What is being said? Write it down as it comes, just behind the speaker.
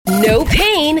No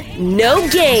pain, no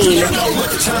gain.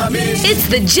 It's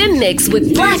the Gym Mix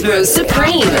with Black Rose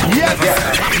Supreme. Here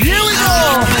we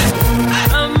go.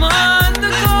 I'm on the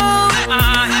go.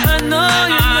 I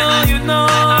know, you know.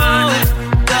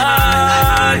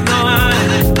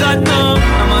 God know.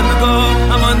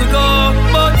 I'm on the go.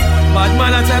 But bad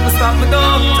man, I try to stop me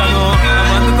though. I know.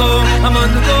 I'm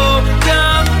on the go.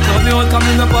 Yeah. Told me all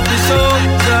coming up off the show.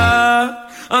 Yeah.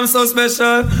 I'm so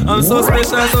special. So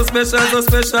special.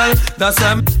 That's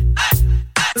why I'm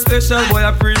special. Boy,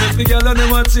 I pray me for girl and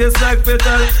them a chase like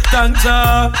petal. Thank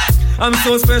ya. I'm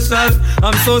so special.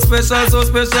 So special.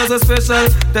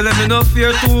 Tell them me no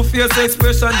fear, two-face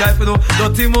expression. Guy for no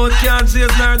dirty mouth can't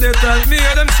chase nor they tell me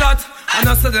hear them shot. And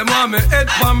I say them want me head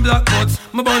pan black, but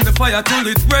me burn the fire till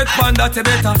it red pan that you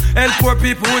better. Help poor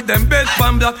people with them bed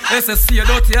pan black. SSC a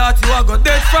dirty heart, you a go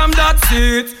dead from that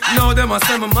seat. Now them a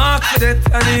say me mark for that,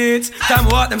 and each time I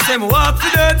walk them say me walk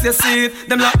for that. You see it,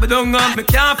 them lock me down and me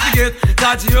can't forget.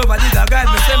 God Jehovah did a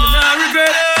guide me, say me not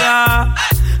regret. Yeah,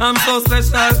 I'm so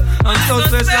special. So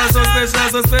special.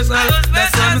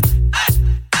 That's why I'm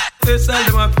special.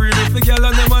 Them a pre me for girl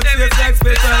and them a taste like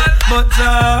special. But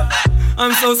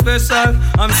I'm so special.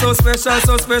 So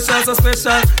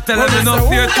special. Tell them me no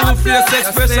fear, two-face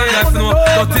expression. Like no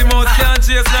dirty mouth can't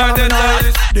chase nor they tell.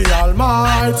 The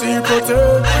Almighty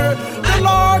protect me. The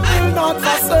Lord will not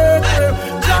forsake me.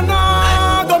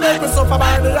 Jana, don't make me suffer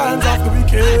by the hands of the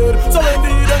wicked. So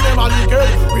indeed them are wicked.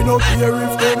 We no care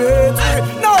if they hate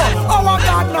me. No, our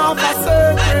God not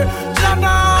forsake me.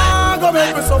 Jana, don't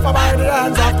make me suffer by the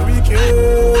hands of the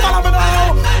wicked. Follow me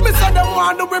now. Me say them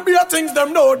want to be things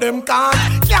them know them can't.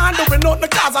 Can't do it nothing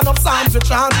cause enough psalms you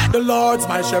chant. The Lord's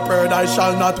my shepherd, I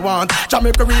shall not want.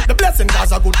 Jamaica reap the blessing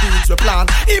cause a good deeds we plan.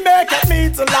 He maketh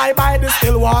me to lie by the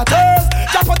still waters.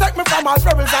 Jah protect me from all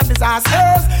perils and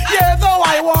disasters. Yeah, though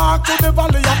I walk through the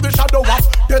valley of the shadow of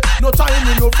death, no time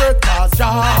in no fret cause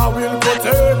Jah will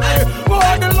protect me.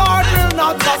 But the Lord will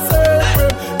not forsake me.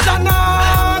 Jah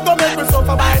not go make me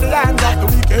suffer by the hands of the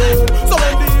wicked. So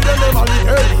indeed the name of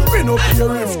wicked, we no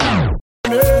fear if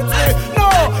no,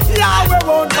 Yahweh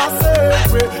won't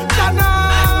forsake me.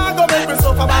 Jana, go make me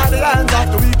suffer by the hands of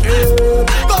the wicked.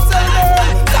 Go tell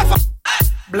them,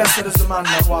 blessed is the man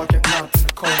that walketh not in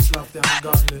the counsel of the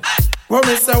ungodly. When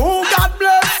we say, oh God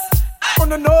bless,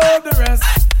 wanna know the rest.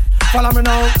 Follow me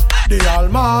now. The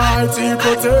Almighty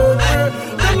protect me.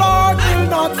 The Lord will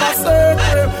not forsake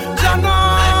me.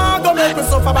 Jana, go make me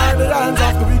suffer by the hands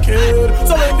of the wicked.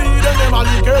 So indeed the name of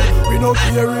wicked, we no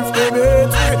care if they hate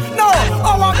me. No,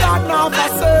 our God not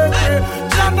forsake me.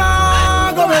 Jana,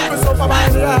 go make me suffer by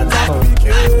the hands of the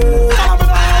wicked. Follow me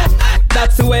now.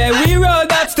 That's the way we roll,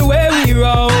 that's the way we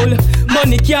roll.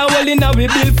 Money can't hold in a we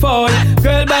bill fall.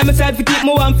 Girl by my side to keep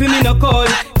my one for me no call.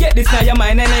 Get this now your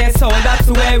mind and your soul, that's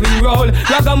the way we roll.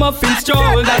 Ragamuffin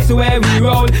stroll, that's the way we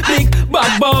roll. Big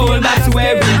bad bowl, that's the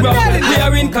way we roll. We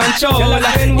are in control.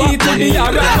 E to the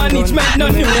R management, no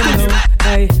new.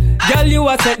 Hey, girl you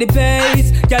a set the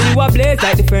pace. Girl you a blaze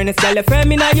like the furnace. Girl you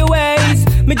firm in your ways.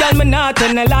 Me girl me not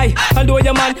tell a lie. Although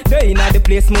your man they in the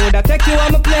place mode, I take you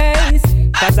on my place.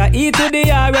 Cause I E to the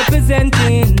R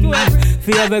representing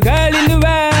for every girl in the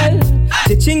world.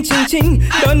 The ching ching ching,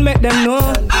 don't make them know.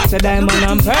 So diamond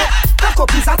and pearl. Cock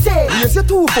up is a tail, raise your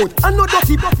 2 foot and no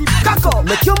dirty. Cock up,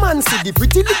 make your man see the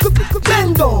pretty little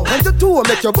bend down. And the toe,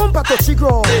 make your bumper touch the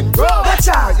ground. Watch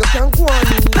out, you can go on.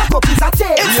 Cock up is a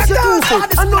tail, raise your 2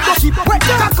 foot and no dirty.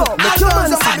 Cock up, make your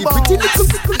man see the pretty little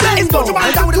bend down.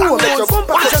 And the toe, make your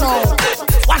bumper touch the ground.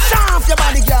 Wash off your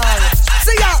body, girl.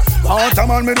 See ya. Water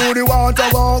man, me do the water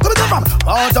walk. Come from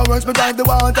water works, me drive the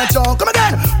water truck. Come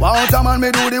again. Water man,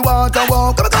 me do the water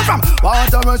walk. Come from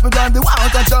water works, me drive the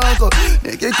water truck.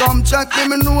 Nicky come check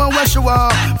me know where she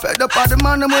are. Fed up of the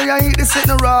man, where you eat the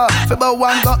sitting raw. Fibber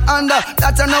one go under,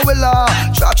 that I know we law.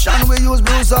 Traction we use,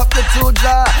 bruise up the 2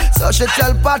 jaw. So she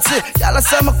tell Patsy, y'all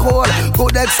say me cool.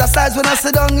 Good exercise when I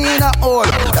sit down in a hole.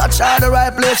 Touch all the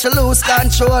right place, she lose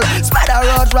control. Spread her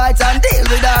out right and deal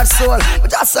with her soul.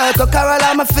 But just circle Carol,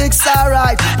 I'm a fix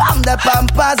alright. I'm the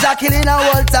pampas, jacking in a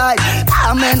whole time.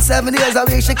 I'm in 7 days a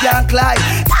week, she can't climb.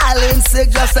 Calling sick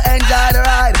just to enjoy the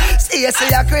ride. See you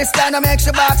a Christian, to make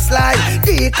she backslide.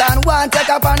 Deacon one, take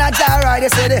up on a jar ride. You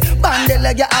see the bandit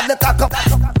leg, you have the cock up.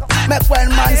 Make when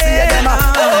man see them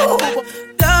oh.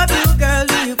 Love you, girl,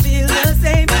 do you feel the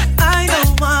same? I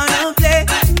don't wanna play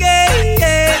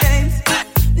games.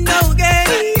 No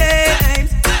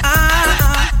games.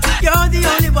 You're the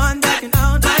only one that can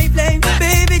out my flame.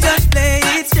 Baby, just play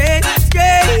it straight.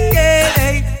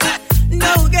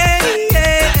 No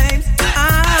games.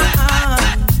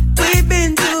 We've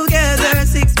been together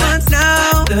 6 months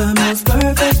now. The most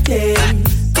perfect days.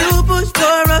 You push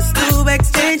for us to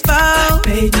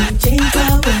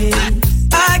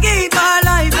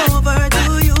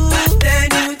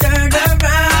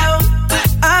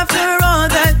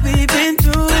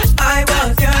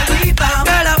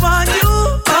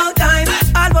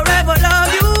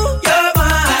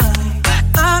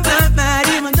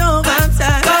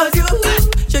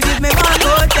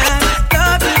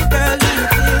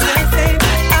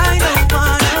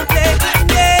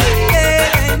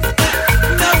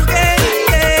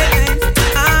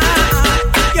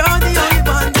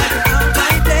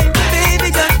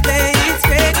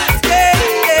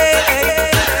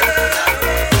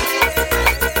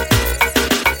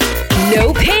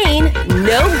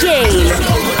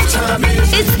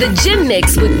the Gym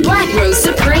Mix with Black Rose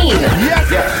Supreme. Yes.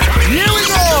 Here we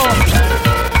go.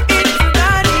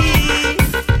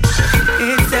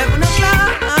 It's 7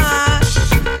 o'clock.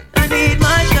 I need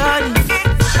my shawty.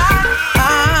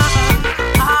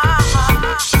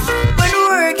 When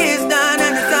work is done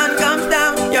and the sun comes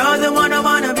down, you're the one I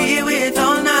wanna be with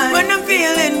all night. When I'm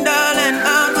feeling dull and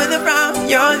out with a frown,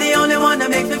 you're the only one that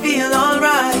makes me feel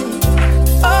alright.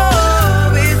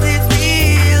 Oh, is this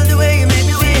real the way you make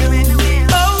me feel?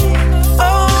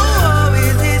 Oh,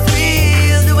 is this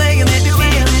real the way you make me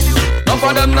feel? None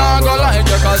for them nah go like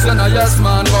you, cause you're not yes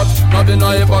man. But not be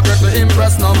no hypocrite to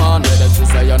impress no man. Let them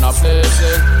say you're not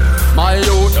flexy. My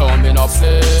youth don't be no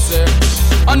flexy.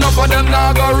 And none for them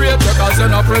nah go rape you, cause you're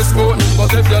not press button.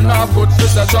 But if you're not good,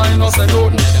 just a join us and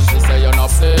don't. Let them say you're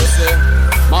not flexy.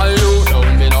 My youth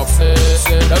don't be no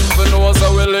flexy. Them for know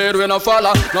so we lead, we no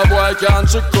follow. No boy can't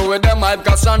trick you with them hype,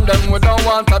 cause on them we don't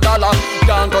want $1.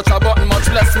 Can't touch a button, much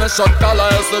less me shut collar.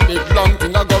 It's the big long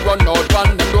thing I go run out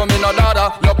van. Them do me no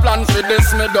dada. No plan for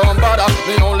this, me don't bother.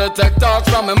 Me only take talk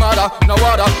from me mother, no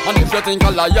water. And if you think I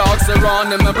lie, you say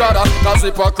run in my brother. Cause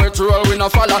hypocrite rule we no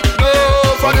follow. No,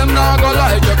 for them nah go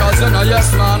like you, cause you're no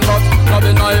yes man. But no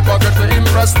be no hypocrite to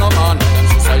impress no man.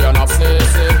 Them say you're not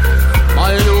flexy.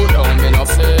 My youth don't be no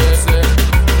flexy.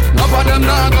 No for them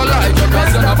nah go like you,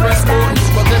 cause you're no press buttons.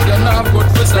 But if you're not good,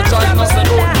 fist a join us and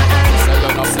don't. Say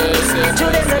you're not flexy. To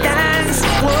them no dance,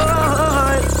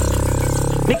 whoa.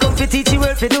 Me come to teach you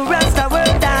world for do Rasta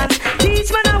world dance.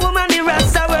 Teach man and woman the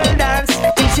Rasta world dance.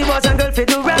 Teach you boys and girls for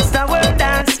do Rasta world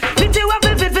dance. Teach you what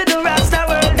fit for do Rasta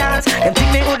world dance. Them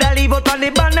think me woulda leave out on the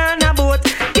banana boat.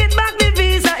 Get back me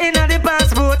visa in a the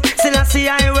passport. Still I see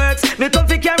how it works. Me come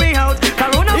to carry out.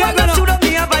 Corona virus should have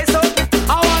me a vice out.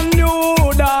 I want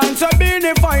new dance, a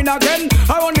beanie fine again.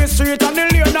 Around the street and the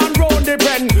lane and round the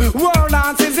bend. World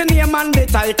dance is the name and the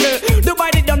title.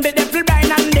 Dubai the dumb, the devil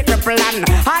blind and the cripple and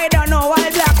I don't know why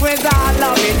Black Wiz all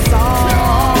love it so.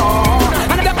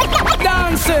 And the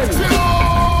dancing,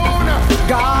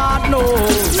 God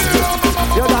knows.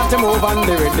 You got to move on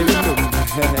the rhythm.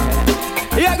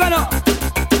 You're gonna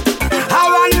I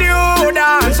want new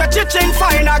dance, a chiching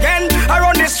fine again.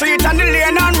 Around the street and the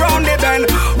lane and round the bend.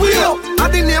 We up,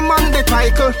 and the name and the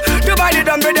title. Divided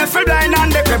them with the full blind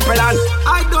and the cripple and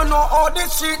I don't know how the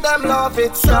street them love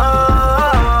it so.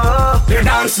 The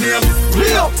dance name.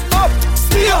 We up,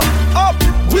 stay up,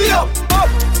 we up,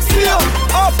 stay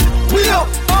up, we up,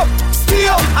 stay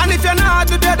up. And if you're not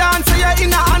do the dance, you're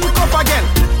in a handcuff again.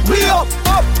 We up,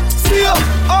 stay up,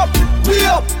 we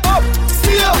up,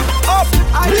 stay up,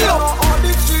 we up.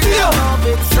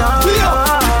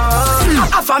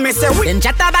 After me say we them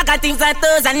chatter back at things like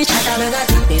those and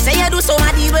they say you do some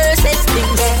of the worstest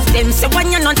things. Them say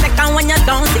when you're not sick and when you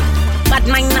don't sick. Bad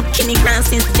mind up Kenny Brown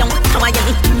since young. How are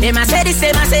you? Them a say this,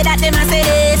 them a say that, them a say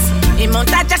this. In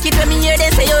Mount a jacket when me hear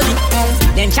they say you me.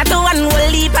 Them chatter one will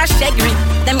leave a shaggy.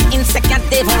 Them insecure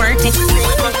they worth it.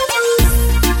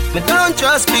 Me don't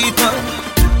trust people.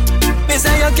 Me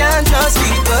say you can't trust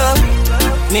people.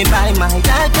 Me buy my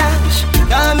cash.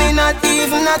 Cause me not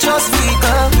even a trust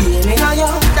people. Yeah, me know you.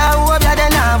 That hope you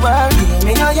then I work. Yeah,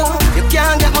 me know you. You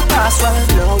can't get my password.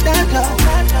 No, that no.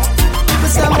 Me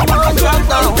say me won't drop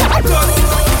down.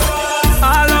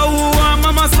 All who want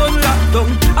mama son locked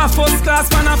down. A first class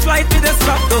man a flight with the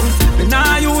strap down. Me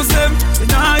nah use them, me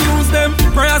nah use them.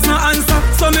 Prayers no answer,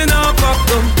 so me nah fuck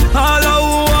them. All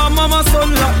who want mama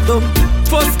son locked down.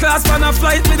 First class man a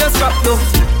flight with the strap down.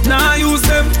 Nah use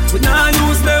them, we nah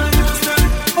use them.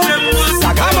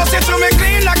 I must say to me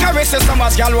clean like a racist. Some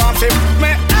as y'all want to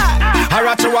me. I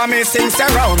rather want me sing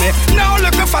around me. Now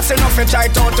looking fast enough to try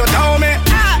to tell me.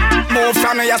 Move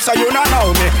from me, yes, so you don't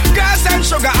know me. Girls and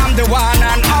sugar, I'm the one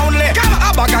and only. Come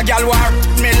a bag of y'all want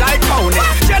me like pony.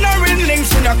 Genuine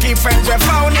links when you keep friends with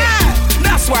phony.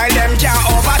 That's why them can't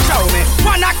overthrow me.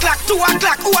 1 o'clock, 2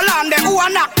 o'clock, hold on there, who a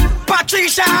knock?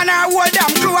 Patricia and her whole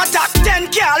damn crew attack.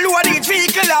 10 car load each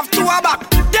vehicle have 2 a back.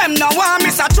 Them no want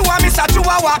miss a 2 a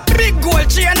walk. Big gold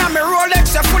chain and me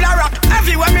Rolex a full of rock.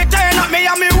 Everywhere me turn up me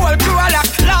and me whole crew a lock.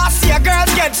 Last year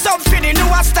girls get sub for the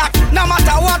newer stock. No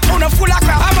matter what, on a full of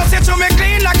crap. I must say to me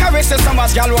clean like a racist. Some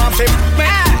as y'all want to me.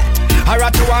 I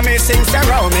rather want me sing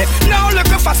around me. Now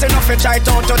looking fast enough to try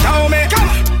to tell me. Come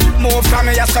on. Move from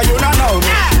me, yes, so you don't know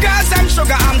me. Girls and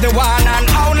sugar, I'm the one and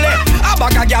only. A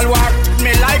bag of y'all want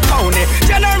me like pony.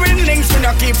 Genuine links when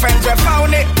you keep friends with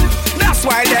phony. That's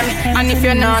why them. And if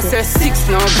you're not say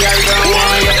 6, no girl don't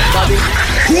want you, Bobby.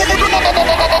 Hey,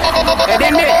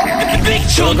 them there. Big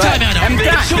showtime, man.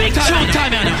 Big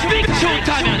showtime, man. Big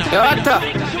showtime, man. Yo, what up?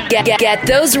 Get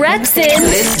those reps in.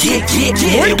 Let's get.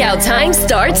 Workout time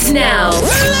starts now.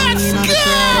 Let's go!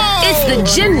 It's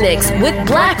the Gym Mix with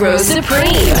Black Rose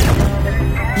Supreme.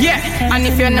 Yeah, and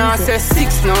if you're not say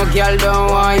 6, no girl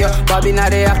don't want you. Bobby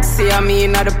not the Axie, I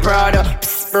mean not the Prada.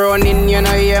 Psst, running, you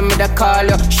know, hear me the call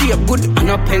you. She a good and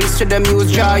no pens to the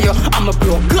muse jar you. I'm a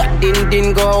blow, gut,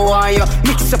 din go on you.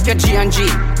 Mix up your G and G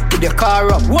with your car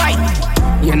up. Why?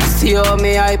 You know see how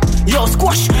me hype. Yo,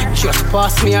 squash, just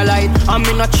pass me a light. I'm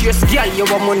in a chase, girl, you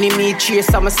want money, me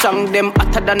chase. I'm a song them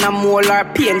hotter than a mole or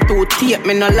pain to tape.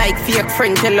 Me no like fake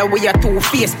friend, tell her we are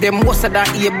two-faced. Them worse than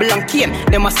Abel and Cain.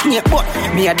 Them a snake, but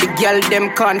me a the girl, them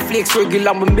cornflakes.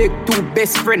 Regular, me make 2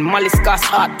 best friend. Malice gas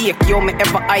heartache, yo, me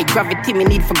ever high gravity. Me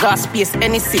need for gas space,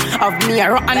 NEC of me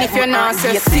a rock. And if you're not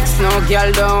say 6, no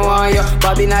girl don't want you.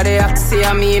 Bobby not the Axie,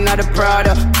 I mean not the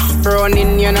Prada.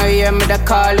 Running, you know, hear me the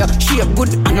call you. She a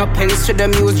good and no pens to the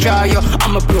muse jar you.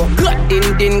 I'm a blow, gut,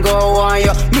 din go on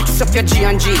you. Mix up your G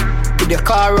and G with your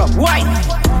car up. Why?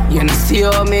 You know see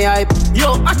how me hype.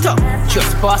 Yo, Atta,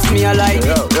 just pass me a light.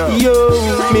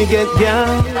 Yo, me get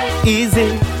down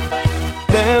easy.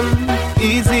 Them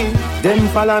easy. Them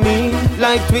follow me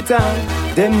like Twitter.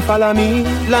 Them follow me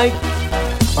like.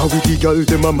 How with the girl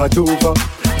them a mad over.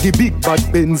 The big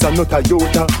bad Benz and not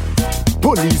Toyota.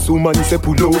 Police woman say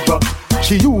pull over.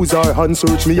 She use her hand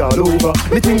search me all over.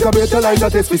 Me think I better like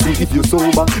a test to see if you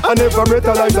sober. I never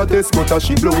better like a test but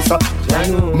she blows her.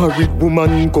 Married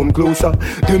woman come closer.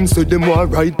 Them say them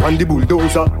want ride on the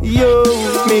bulldozer. Yo,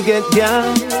 me get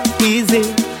down easy.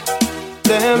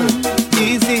 Them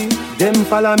easy. Them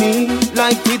follow me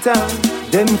like Twitter.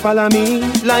 Them follow me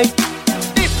like.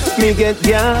 Me get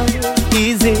down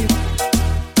easy.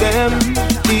 Them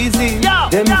easy.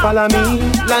 Them follow me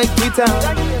like Twitter.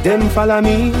 Them follow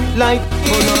me like.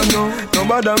 Oh no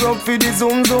bother rock for the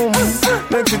zoom zoom.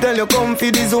 Make you tell you come for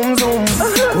the zoom zoom.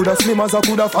 Coulda slim as a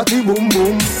coulda fatty boom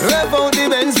boom. Rev out the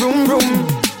Benz vroom vroom.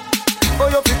 Oh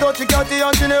you fit touch the catty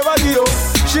and she never give you.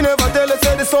 She never tell us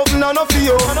say the something and no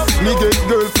feel. Me get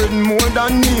girlfriend more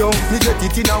than me yo. Me get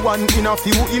it in a one, in a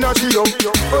few, in a trio.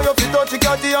 Oh you fit touch the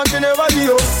catty and she never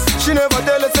give you. She never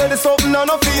tell us say the something and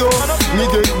no feel. Me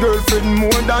get girlfriend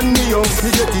more than me yo. Me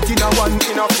get it in a one,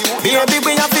 in a few. Baby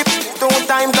we have it 2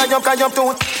 times cause you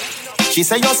too. She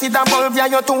say you see that bulb yeah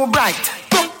you too bright.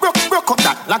 Broke up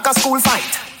that like a school fight.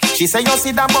 She say you see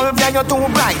that bulb yeah you too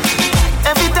bright.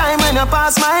 Every time when you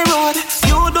pass my road,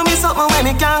 you do me something when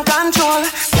me can't control.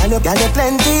 Girl, you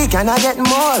plenty, can I get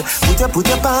more? Put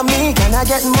your on me, can I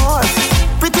get more?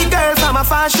 Pretty girl from a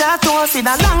far chateau, see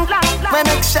that long, when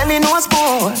make Shelly knows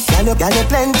more. Girl, you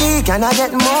plenty, can I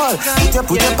get more? Put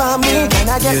your on me, can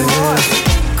I get more?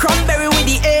 Cranberry with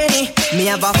the 80. Me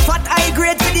have a fat high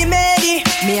grade with the medi.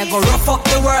 Me a go rough up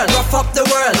the world, rough up the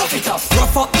world. Rough it up,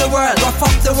 rough up the world, rough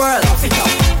up the world. Rough it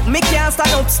up. Me can't stand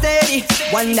up steady.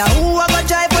 Wonder who I go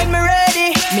drive when me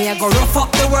ready. Me a go rough up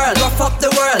the world, rough up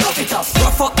the world. Rough it up,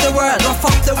 rough up the world, rough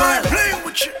up the world. Playing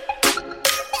with you.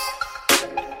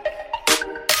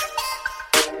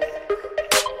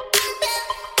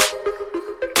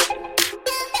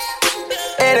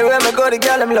 Anywhere me go, the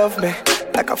girl them love me.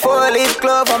 Like a 4-leaf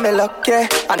glove on me luck, yeah.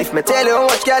 And if me tell you how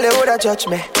much girl you woulda judge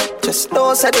me, just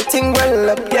know say the thing well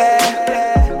up,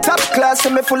 yeah. Top class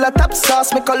and me full of top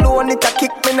sauce. Me cologne it a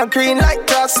kick me no green like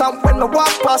grass. And when me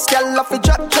walk past, girl off the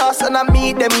drop trust. And I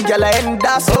meet them girl I end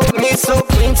us. Oh me so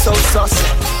clean, so saucy.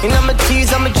 In my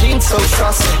tees and my jeans so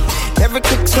saucy. Every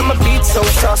kick to my beat so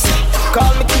saucy.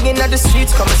 Call me king in the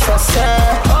streets, come saucy.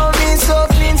 Oh me so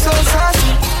clean, so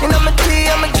saucy. In my tee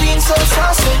and my jeans so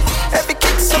saucy. Every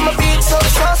kick to my beat so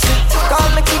saucy. Call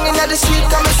me king in the streets,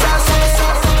 come saucy.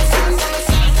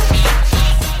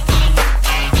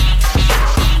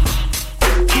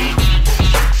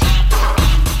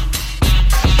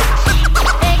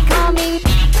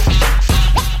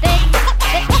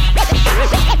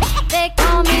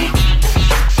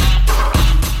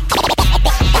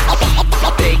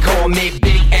 Me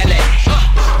Big L.A.,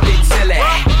 Big Silly,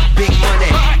 Big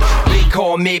Money. They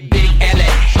call me Big L.A.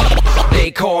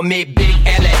 They call me Big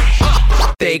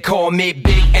L.A. They call me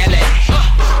Big L.A.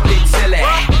 Big Silly,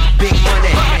 Big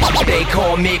Money. They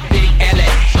call me Big L.A.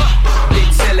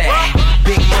 Big Silly,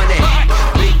 Big Money,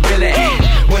 Big Billy.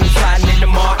 When I'm sliding in the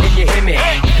mall and you hear me,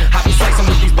 I be slicing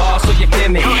with these bars so you feel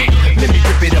me. Let me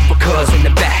rip it up a cuz in the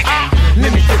back.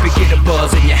 Let me flip it, get a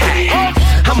buzz in your hat.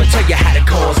 I'ma tell you how to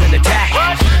cause an attack.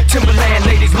 Timberland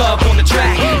ladies love on the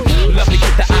track. Love to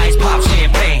get the ice pop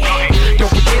champagne. Don't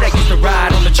forget I used to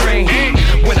ride on the train.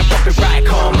 When I bump it right,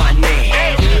 call my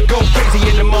name. Go crazy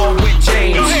in the mall with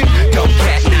James. Dumb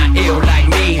cat, not ill like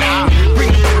me.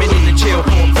 Bring the women in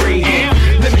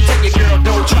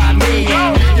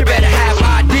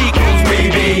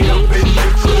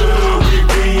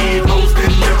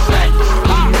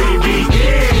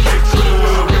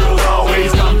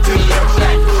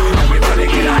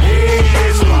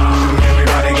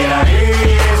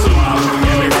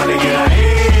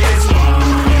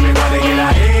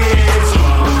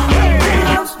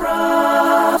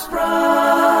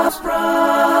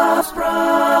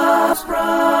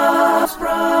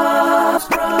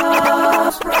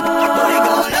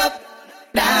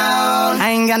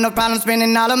got no problem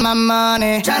spending all of my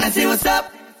money. Tryna see what's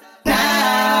up now.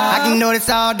 I can do this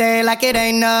all day like it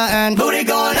ain't nothing. Booty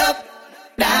going up,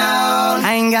 down.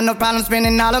 I ain't got no problem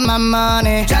spending all of my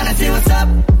money. Tryna see what's up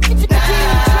now.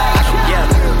 Yeah,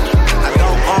 I go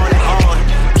on and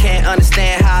on. Can't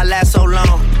understand how I last so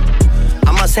long.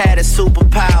 I must have the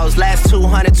superpowers. Last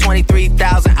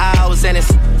 223,000 hours, and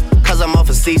it's cause I'm off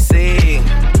of CC.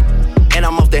 And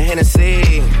I'm off the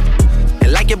Hennessy.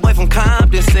 And like your boy from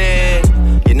Compton said,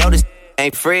 you know this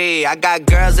ain't free. I got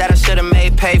girls that I should've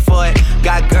made pay for it.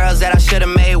 Got girls that I should've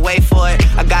made wait for it.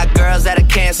 I got girls that'll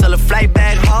cancel a flight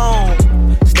back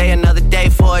home. Stay another day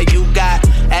for it. You got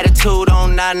attitude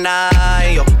on nana,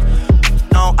 yo.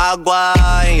 On agua,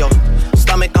 and yo.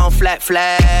 Stomach on flat,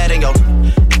 and yo.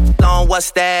 On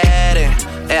what's that?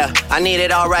 And yeah, I need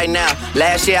it all right now.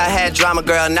 Last year I had drama,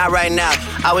 girl, not right now.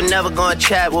 I would never go and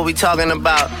chat what we talking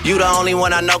about. You the only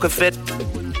one I know could fit.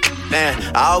 Man,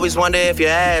 I always wonder if you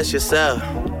ask yourself,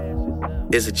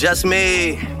 is it just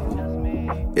me?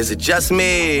 Is it just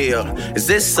me? Or is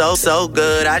this so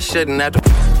good I shouldn't have to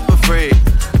for free?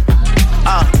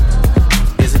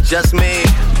 Is it just me?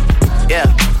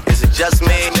 Yeah, is it just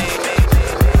me?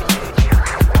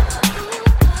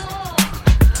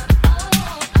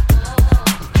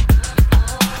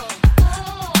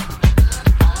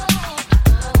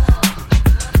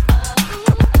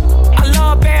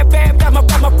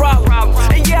 My problem.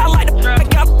 And yeah, I like the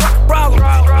make up problem.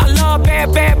 I love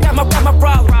bad, that's my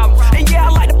problem. And yeah, I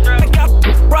like the make up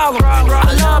problem.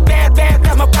 I love bad,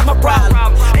 that's my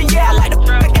problem. And yeah, I like the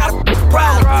make up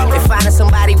problem. If finding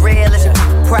somebody real is a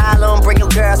problem, bring your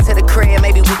girls to the crib,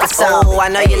 maybe we can solve. Oh, I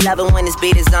know you love it when this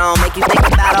beat is on, make you think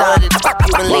about all of the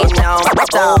you've been leading on.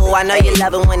 Oh, I know you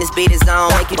love it when this beat is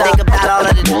on, make you think about all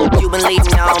of the you've been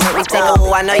leading on. Make me think.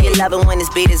 Oh, I know you love it when this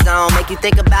beat is on, make you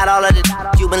think about all of the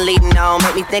you've been leading on.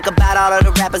 Make me think about all of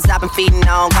the rappers I've been feeding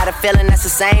on. Got a feeling that's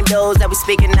the same dudes that we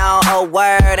speaking on. Oh,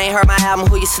 word, ain't heard my album,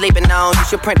 who you sleeping on? You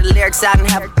should print the lyrics out and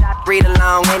have a read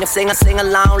along. Ain't a sing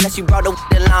along unless you brought the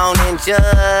along. And just,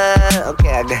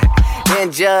 okay, I got it.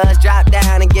 Then just drop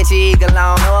down and get your eagle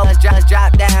on. Oh, let's just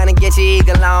drop down and get your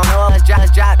eagle on. Oh, let's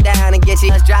just drop down and get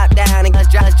your, let's drop down and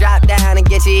let's just drop down and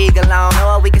get your eagle on.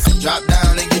 Oh, we can drop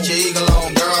down and get your eagle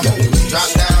on, girl. Drop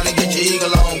down and get your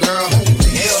eagle on, girl.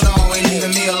 Hell no, ain't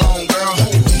leaving me alone, girl.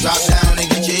 Drop down and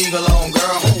get your eagle on,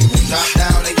 girl. Drop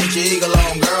down and get your eagle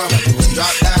on, girl.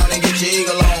 Drop down and get your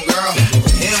eagle on, girl.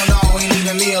 Hell no, ain't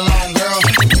leaving me alone, girl.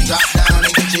 Drop down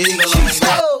and get your eagle on,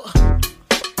 girl.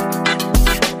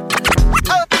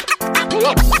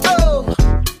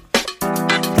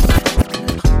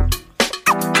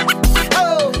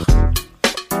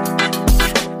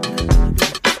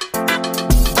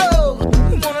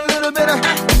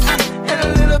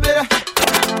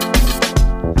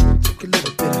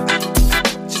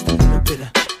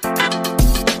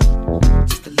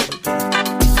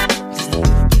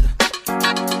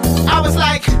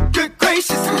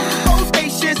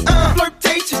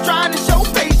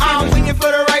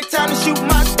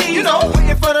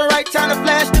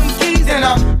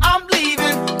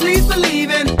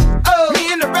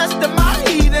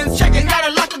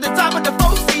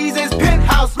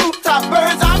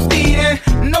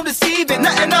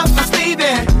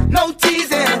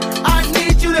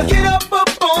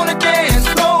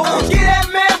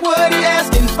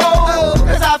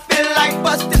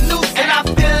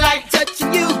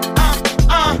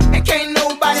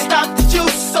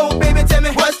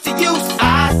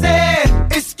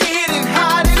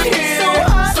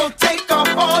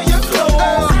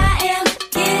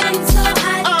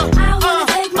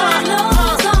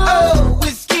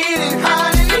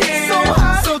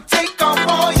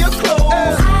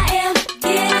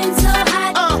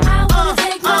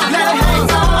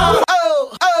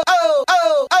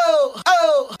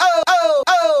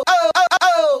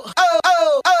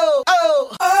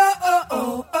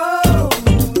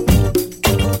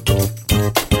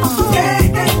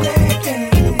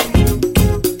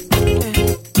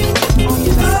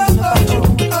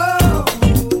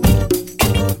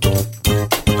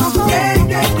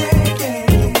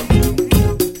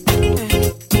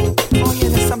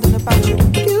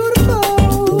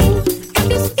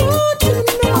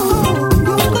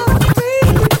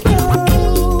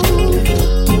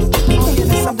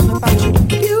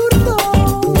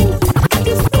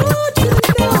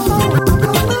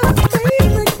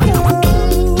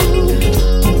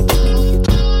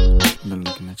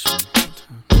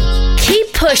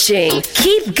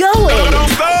 Keep going.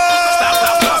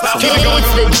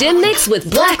 It's the Gym Mix with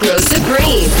Black Rose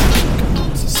Supreme.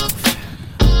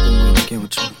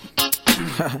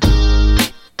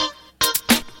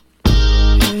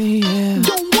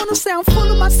 Don't wanna sound full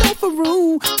of myself a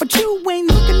room, but you ain't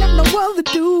looking at no other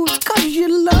dudes, cause you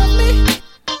love me.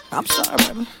 I'm sorry,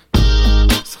 baby.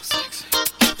 So sexy.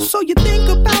 So you think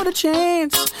about a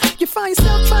chance. You find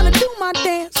yourself trying to do my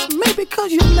dance. Maybe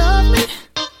cause you love me.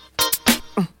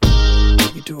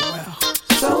 You do it well.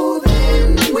 So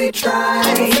then we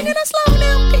tried. Singing it slow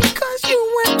down because you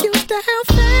weren't used to how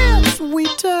fast we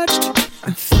touched.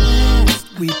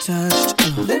 We touched.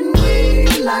 Then we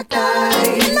locked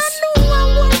eyes. And I knew I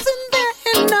wasn't there,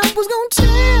 and I was gonna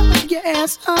tear your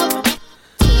ass up.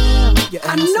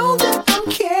 I know that I'm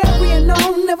carrying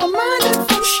on. Never mind if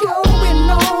I'm showing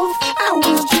off. I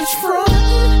was just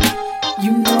frontin'.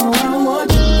 You know I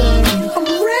want you, baby. I'm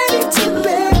ready to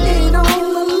bet it on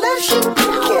unless you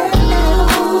can carry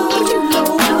on. You know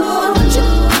I want you.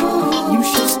 You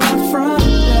should stop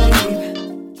frontin', baby.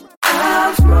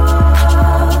 I'm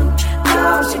strong. No,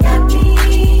 she got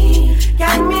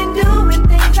me doing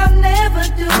things I'll never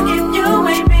do. If you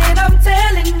ain't been, I'm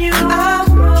telling you, I'm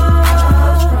wrong.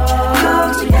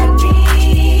 She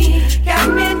got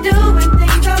me doing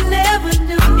things I'll never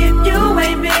do. If you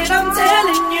ain't been, I'm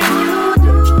telling you,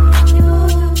 you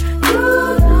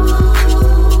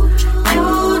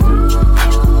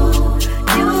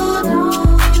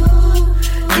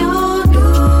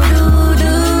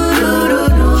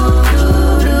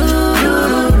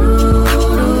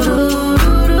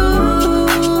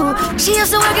She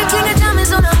used to work at King of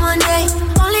Diamonds on a Monday.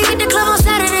 Only hit the club on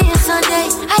Saturday and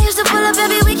Sunday. I used to pull up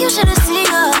every week, you should've seen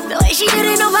her. The way she did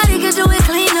it, nobody could do it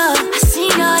cleaner. I seen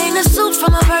her in a suit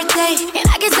from her birthday, and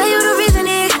I can tell you the reason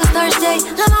it was Thursday.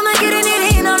 La mama getting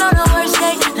it in on the worst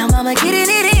day. La mama getting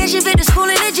it in, she fit the school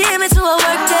and the gym into a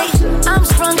work day. I'm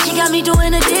sprung, she got me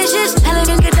doing the dishes.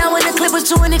 Elegant get down when the clip was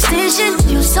to an extension.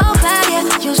 You so bad, yeah,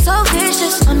 you so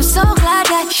vicious. I'm so glad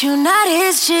that you not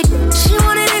his chick. She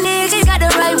wanted a nigga, got the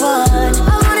right one.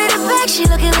 I wanted it back, she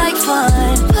looking like fun.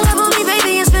 Pull up on me,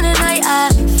 baby, and spend the night.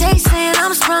 They saying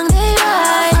I'm sprung, they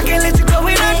right. I can't let you go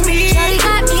without me. Shawty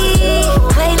got me.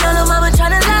 Waiting on the mama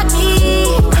tryna lock me.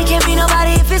 It can't be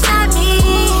nobody if it's not me.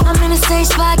 I'm in the same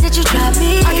spot that you dropped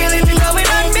me. I can't let you go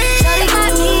without me. Shawty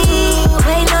got me.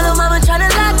 Waiting on the mama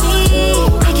tryna lock me.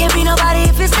 It can't be nobody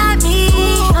if it's not me.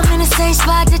 I'm in the same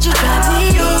spot that you dropped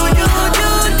me. You.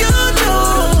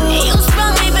 You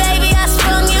sprung me, baby, I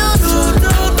sprung you.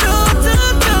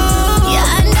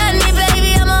 Yeah, undone me,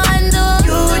 baby, I'm a undo.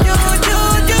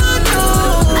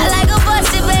 I like a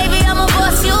bossy, baby, I'm a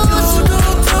boss you.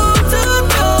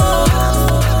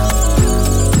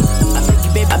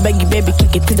 I beg you, baby,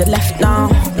 kick it to the left now.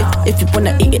 If you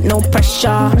wanna eat it, no pressure.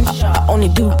 I only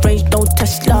do range, no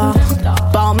Tesla.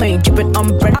 Balmain, drippin'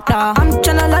 umbrella. I'm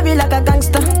tryna love you like a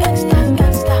gangster.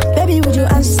 Baby, would you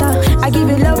answer? I give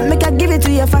you love, make I give it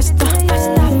to you faster.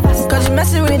 Cause you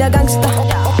messing with a gangster.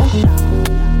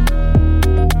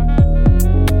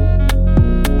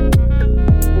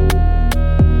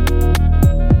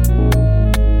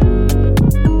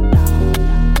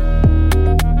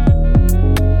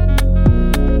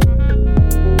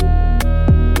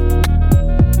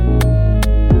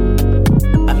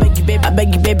 I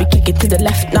beg you, baby, kick it to the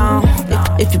left now.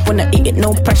 If you wanna eat it,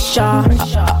 no pressure.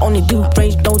 I only do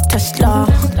range, no Tesla.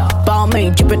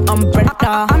 Balmain, drippin'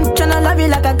 umbrella. I'm tryna love you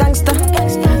like a gangster.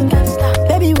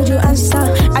 Baby, would you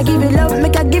answer? I give you love,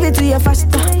 make I give it to you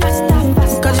faster.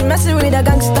 Cause you messing with a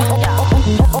gangster.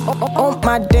 All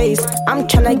my days, I'm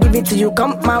tryna give it to you,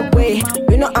 come my way.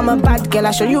 You know I'm a bad girl,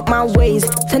 I show you my ways.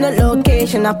 Send a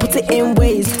location, I put it in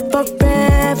ways.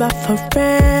 Forever,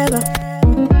 forever.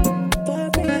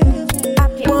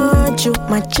 You,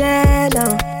 my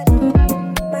channel.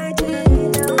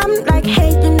 I'm like,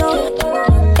 hey, you know,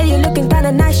 hey, you looking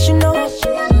kinda nice, you know.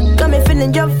 Got me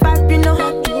feeling your vibe, you know.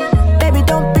 Baby,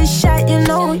 don't be shy, you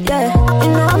know, yeah.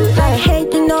 You know, I'm like, hey,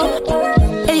 you know,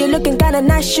 hey, you looking kinda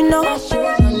nice, you know.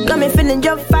 Got me feeling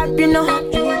your vibe, you know.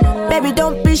 Baby,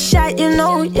 don't be shy, you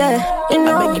know, yeah. You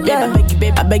know,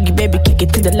 I beg you, baby, kick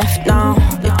it to the left now.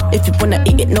 If you wanna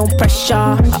eat it, no pressure.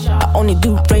 I only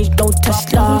do range, no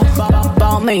Tesla.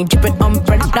 Balmain, drippin'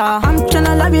 umbrella. I'm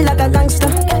tryna love you like a gangster.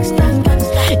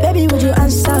 Baby, would you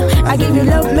answer? I give you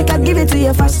love, make I give it to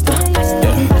you faster.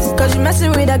 Cause you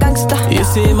messing with a gangster. You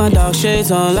see my dark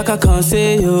shades on like I can't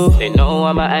see you. They know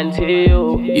I'm an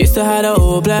anti-you. Used to have the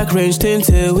old black range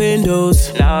tinted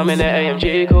windows. Now I'm in the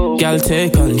AMG coupe. Girl,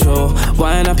 take control.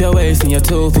 Wind up your waist in your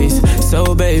two-piece.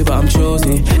 So babe, I'm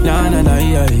choosy. Nah,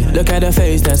 yeah. Look at the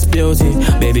face, that's beauty.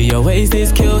 Baby, your waist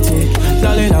is cutie.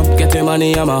 Darling, I'm getting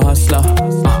money, I'm a hustler.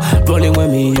 Rolling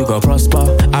with me, you gon'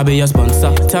 prosper. I'll be your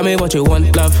sponsor. Tell me what you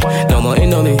want, love. No more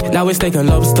Indomie, now we're steak and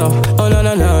lobster. Oh, no.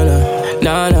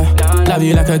 Love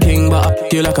you like a king,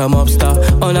 but you like a mobster.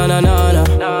 Oh, no.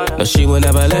 but she will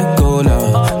never let go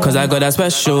now. Cause I got that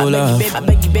special love.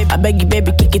 I beg you,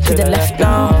 baby, kick it to the left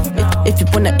now. If you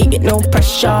wanna eat it, no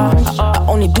pressure. I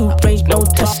only do range, no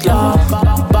Tesla.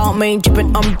 Balmain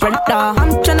dripping umbrella. I'm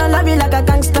tryna love you like a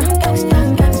gangster.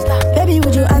 Baby,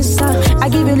 would you answer? I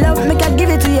give you love, make I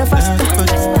give it to you faster.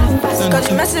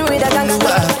 Cause you messing with a gangster.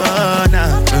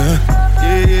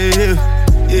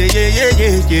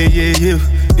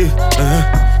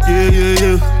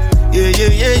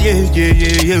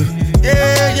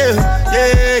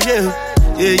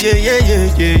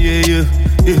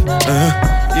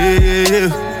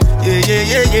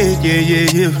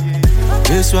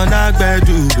 This one I gotta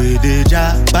do with the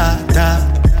jabata.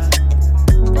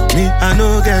 Me, I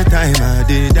no get time, I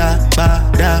did that,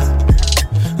 bada.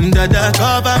 Dada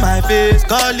cover my face,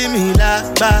 calling me la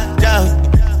bada.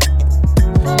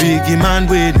 Biggie man,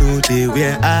 we know they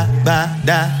wear a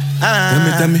bada.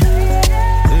 Tell me,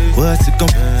 what's it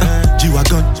come?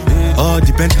 G-Wagon, all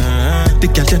the Bentley, the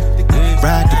Kelton,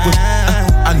 ride the whip.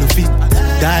 I no feet,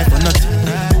 die for nothing.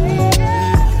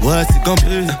 What's it come?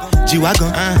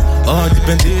 G-Wagon, all the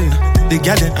Bentley, the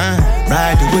Kelton,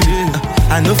 ride the whip.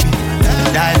 I no feet,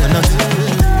 die for nothing.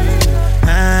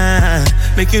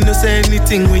 Make you no say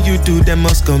anything when you do, they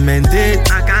must commend it.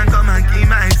 I can't come and keep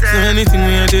myself. So anything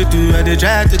when I do, I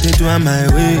try to do on my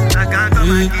way. I can't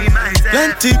come and keep myself.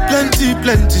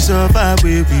 Plenty so far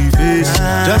we face.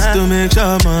 Just to make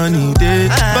sure money day.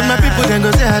 But my people then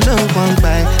go say I know one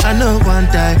buy, I know one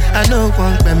die, I know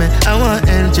one payment. I want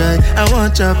enjoy, I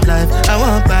want chop life, I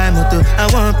want buy motor, I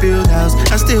want build house,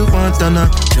 I still want to know.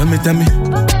 Tell me,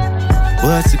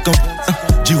 what's it come?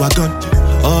 G-Wagon,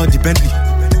 all the Bentley,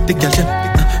 the Kelton,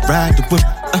 ride the whip.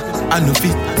 I no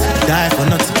feet, die for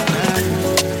nothing.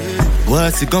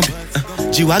 What's it gonna be?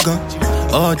 G-Wagon,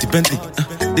 all the Bentley,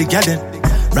 the Kelton,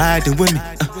 riding with me.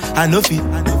 I no feet.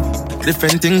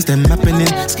 Different things them happening,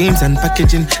 schemes and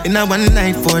packaging. In a one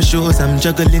night for shows, I'm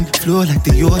juggling. Flow like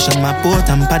the ocean, my boat,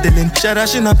 I'm paddling.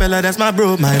 Sharashina fella, that's my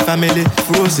bro, my family.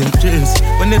 Frozen dreams.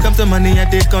 When it comes to money, I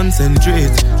they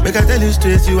concentrate. Make I tell you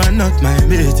straight, you are not my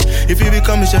mate. If you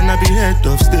become, you shall not be head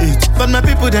of state. But my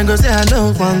people then go say, I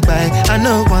know one buy, I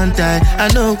know one die,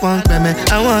 I know one payment.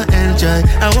 I want enjoy,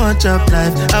 I want chop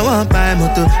life, I want buy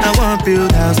motor, I want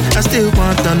build house, I still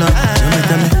want to know.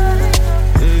 Tell me,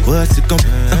 what's it come?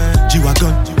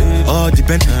 G-Wagon, all the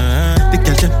Bentley, the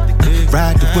Kelton,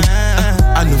 ride the whip.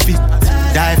 I no feet,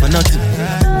 die for nothing.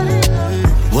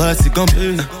 What's it gonna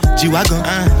be? G-Wagon,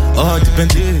 all the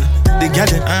Bentley, the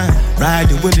Kelton, ride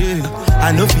the whip.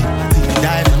 I no feet,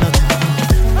 die for nothing.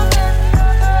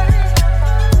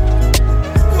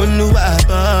 Oh no,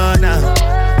 I now.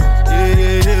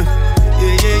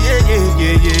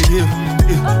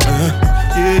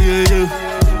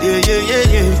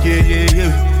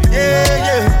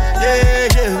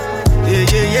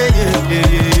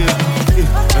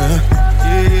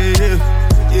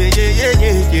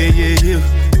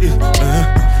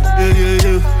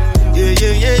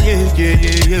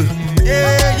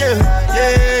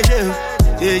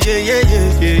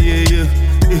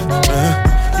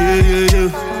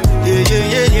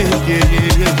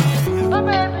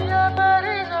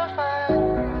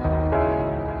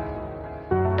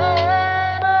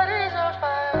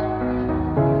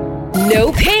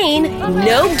 No pain,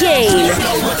 no gain.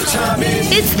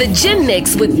 It's the Gym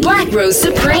Mix with Black Rose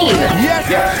Supreme. Yes,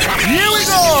 here we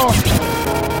go.